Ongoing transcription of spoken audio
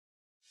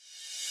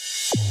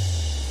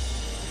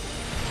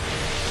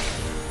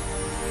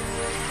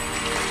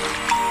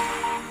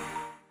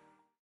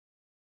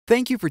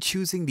Thank you for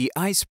choosing the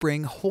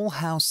iSpring Whole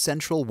House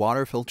Central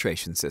Water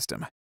Filtration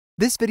System.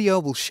 This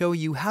video will show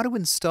you how to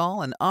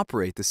install and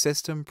operate the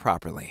system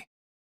properly.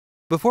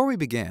 Before we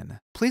begin,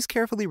 please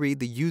carefully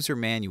read the user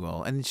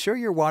manual and ensure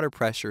your water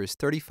pressure is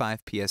 35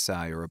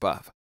 psi or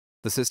above.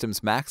 The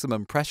system's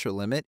maximum pressure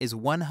limit is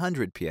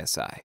 100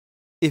 psi.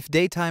 If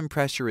daytime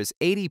pressure is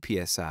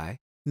 80 psi,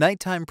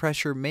 nighttime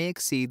pressure may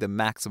exceed the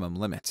maximum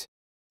limit.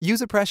 Use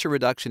a pressure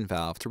reduction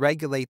valve to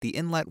regulate the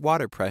inlet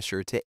water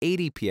pressure to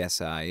 80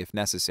 psi if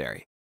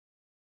necessary.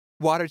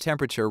 Water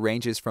temperature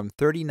ranges from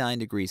 39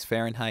 degrees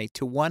Fahrenheit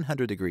to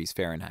 100 degrees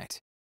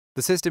Fahrenheit.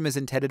 The system is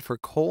intended for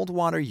cold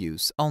water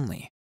use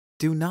only.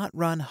 Do not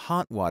run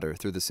hot water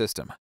through the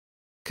system.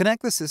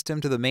 Connect the system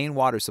to the main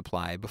water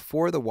supply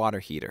before the water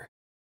heater.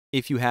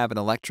 If you have an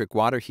electric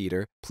water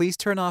heater, please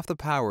turn off the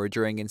power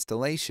during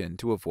installation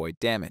to avoid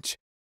damage.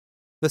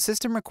 The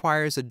system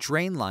requires a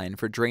drain line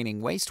for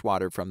draining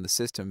wastewater from the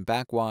system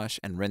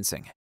backwash and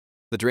rinsing.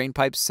 The drain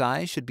pipe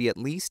size should be at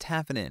least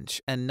half an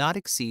inch and not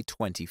exceed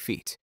 20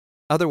 feet.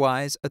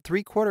 Otherwise, a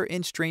 3/4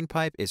 inch drain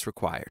pipe is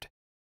required.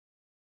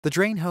 The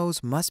drain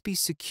hose must be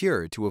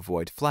secured to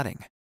avoid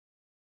flooding.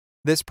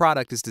 This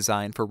product is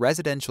designed for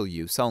residential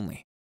use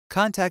only.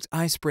 Contact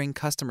iSpring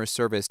customer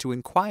service to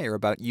inquire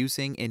about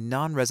using in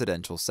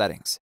non-residential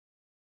settings.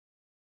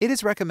 It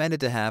is recommended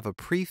to have a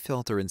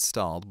pre-filter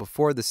installed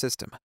before the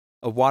system.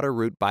 A water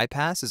route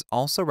bypass is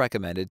also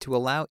recommended to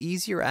allow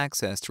easier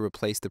access to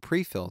replace the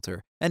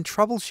pre-filter and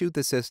troubleshoot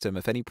the system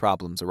if any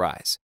problems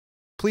arise.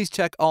 Please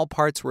check all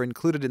parts were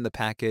included in the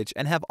package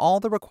and have all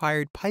the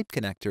required pipe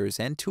connectors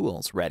and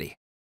tools ready.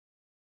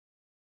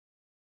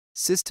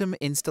 System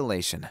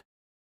installation.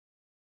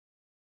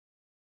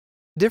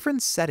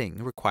 Different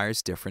setting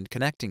requires different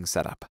connecting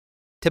setup.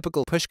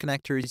 Typical push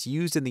connectors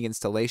used in the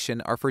installation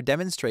are for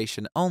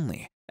demonstration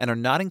only and are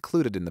not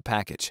included in the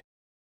package.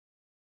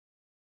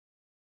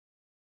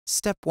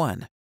 Step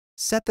 1.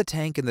 Set the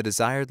tank in the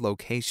desired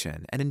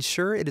location and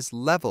ensure it is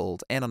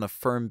leveled and on a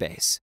firm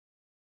base.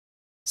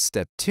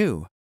 Step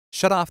 2.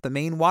 Shut off the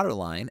main water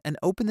line and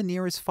open the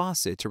nearest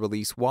faucet to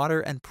release water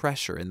and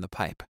pressure in the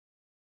pipe.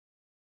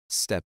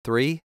 Step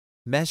 3.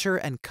 Measure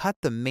and cut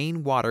the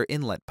main water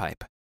inlet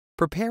pipe.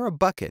 Prepare a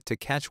bucket to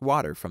catch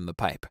water from the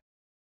pipe.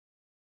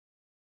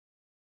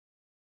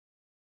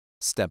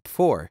 Step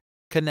 4.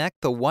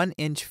 Connect the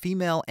 1-inch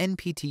female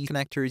NPT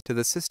connector to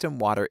the system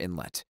water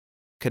inlet.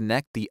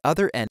 Connect the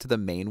other end to the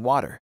main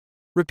water.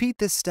 Repeat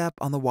this step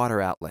on the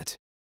water outlet.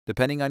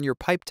 Depending on your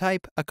pipe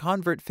type, a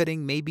convert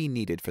fitting may be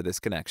needed for this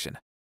connection.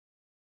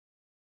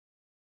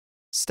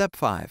 Step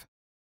 5.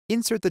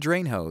 Insert the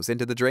drain hose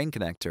into the drain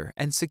connector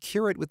and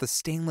secure it with a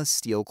stainless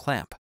steel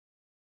clamp.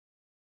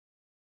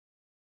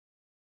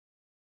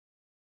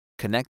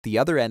 Connect the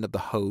other end of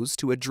the hose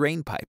to a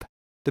drain pipe.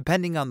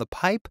 Depending on the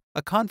pipe,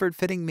 a convert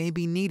fitting may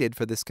be needed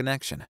for this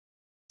connection.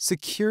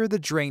 Secure the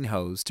drain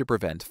hose to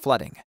prevent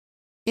flooding.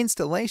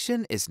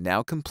 Installation is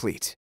now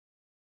complete.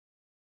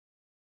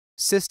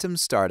 System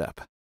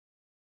startup.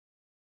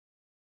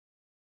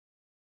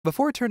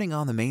 Before turning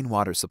on the main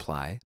water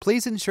supply,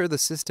 please ensure the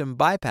system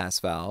bypass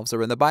valves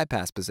are in the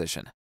bypass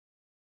position.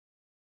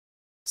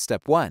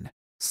 Step 1.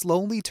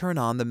 Slowly turn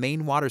on the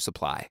main water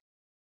supply.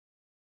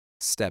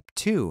 Step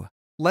 2.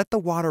 Let the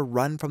water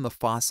run from the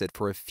faucet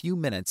for a few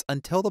minutes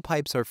until the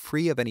pipes are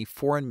free of any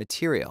foreign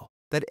material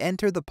that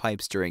enter the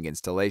pipes during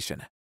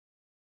installation.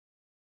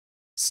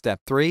 Step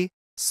 3.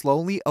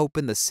 Slowly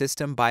open the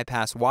system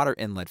bypass water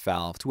inlet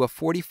valve to a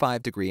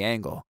 45-degree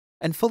angle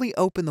and fully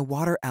open the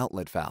water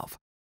outlet valve.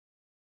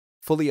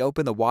 Fully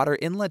open the water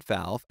inlet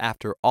valve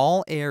after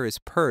all air is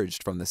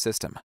purged from the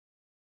system.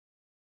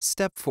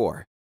 Step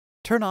 4.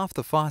 Turn off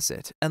the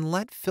faucet and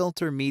let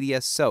filter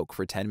media soak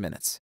for 10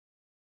 minutes.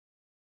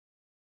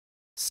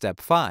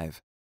 Step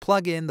 5.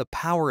 Plug in the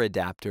power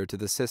adapter to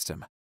the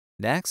system.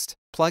 Next,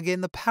 plug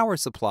in the power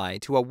supply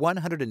to a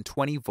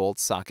 120-volt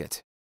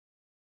socket.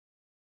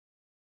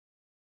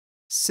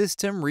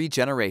 System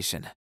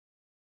regeneration.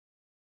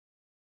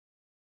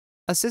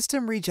 A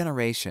system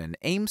regeneration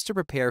aims to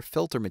prepare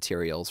filter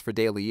materials for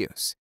daily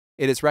use.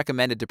 It is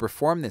recommended to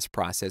perform this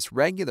process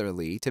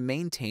regularly to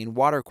maintain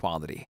water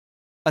quality.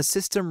 A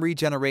system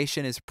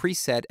regeneration is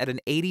preset at an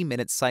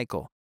 80-minute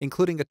cycle,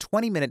 including a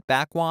 20-minute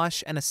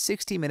backwash and a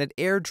 60-minute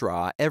air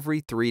draw every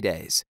 3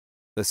 days.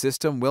 The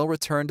system will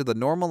return to the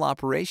normal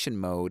operation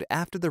mode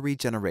after the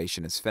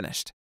regeneration is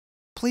finished.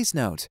 Please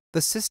note,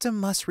 the system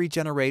must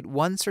regenerate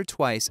once or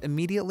twice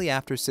immediately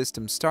after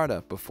system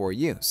startup before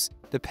use,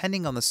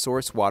 depending on the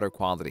source water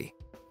quality.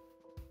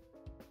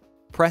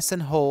 Press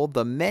and hold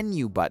the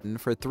menu button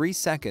for 3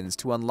 seconds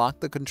to unlock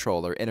the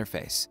controller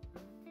interface.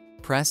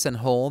 Press and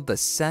hold the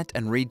Set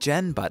and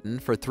Regen button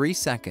for 3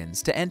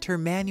 seconds to enter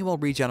manual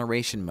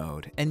regeneration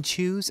mode and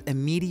choose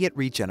Immediate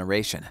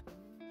Regeneration.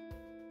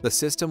 The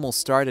system will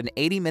start an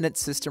 80-minute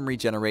system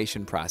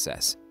regeneration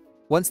process.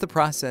 Once the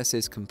process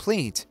is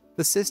complete,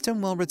 the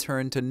system will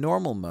return to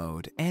normal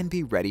mode and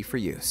be ready for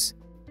use.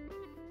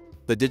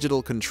 The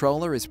digital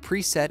controller is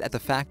preset at the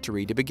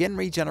factory to begin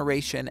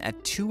regeneration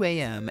at 2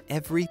 a.m.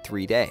 every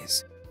 3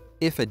 days.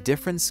 If a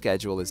different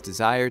schedule is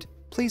desired,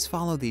 Please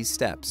follow these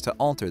steps to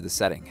alter the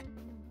setting.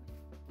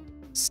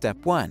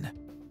 Step 1.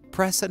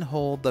 Press and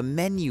hold the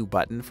menu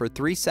button for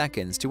 3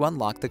 seconds to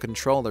unlock the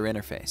controller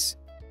interface.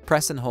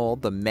 Press and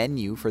hold the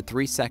menu for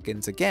 3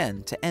 seconds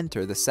again to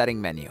enter the setting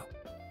menu.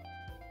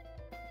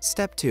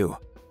 Step 2.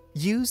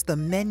 Use the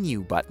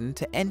menu button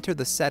to enter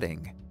the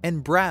setting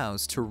and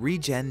browse to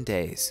regen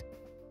days.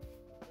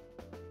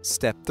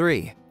 Step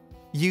 3.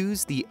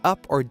 Use the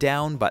up or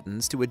down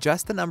buttons to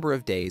adjust the number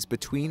of days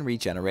between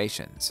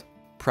regenerations.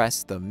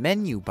 Press the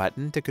menu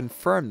button to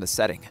confirm the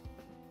setting.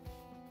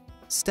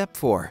 Step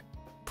 4.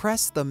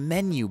 Press the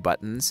menu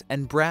buttons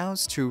and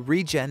browse to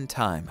regen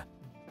time.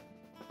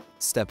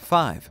 Step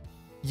 5.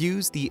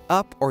 Use the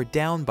up or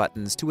down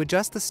buttons to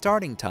adjust the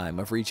starting time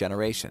of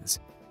regenerations.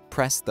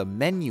 Press the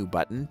menu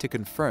button to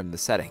confirm the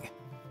setting.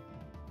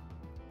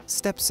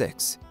 Step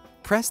 6.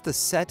 Press the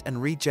Set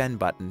and Regen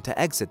button to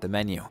exit the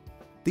menu.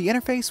 The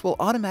interface will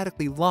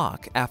automatically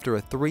lock after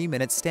a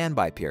 3-minute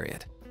standby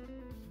period.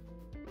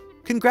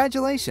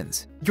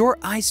 Congratulations! Your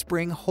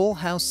iSpring Whole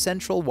House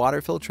Central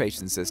Water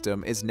Filtration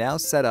System is now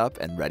set up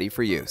and ready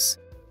for use.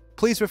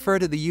 Please refer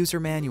to the user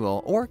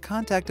manual or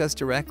contact us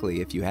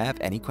directly if you have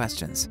any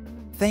questions.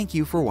 Thank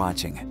you for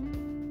watching.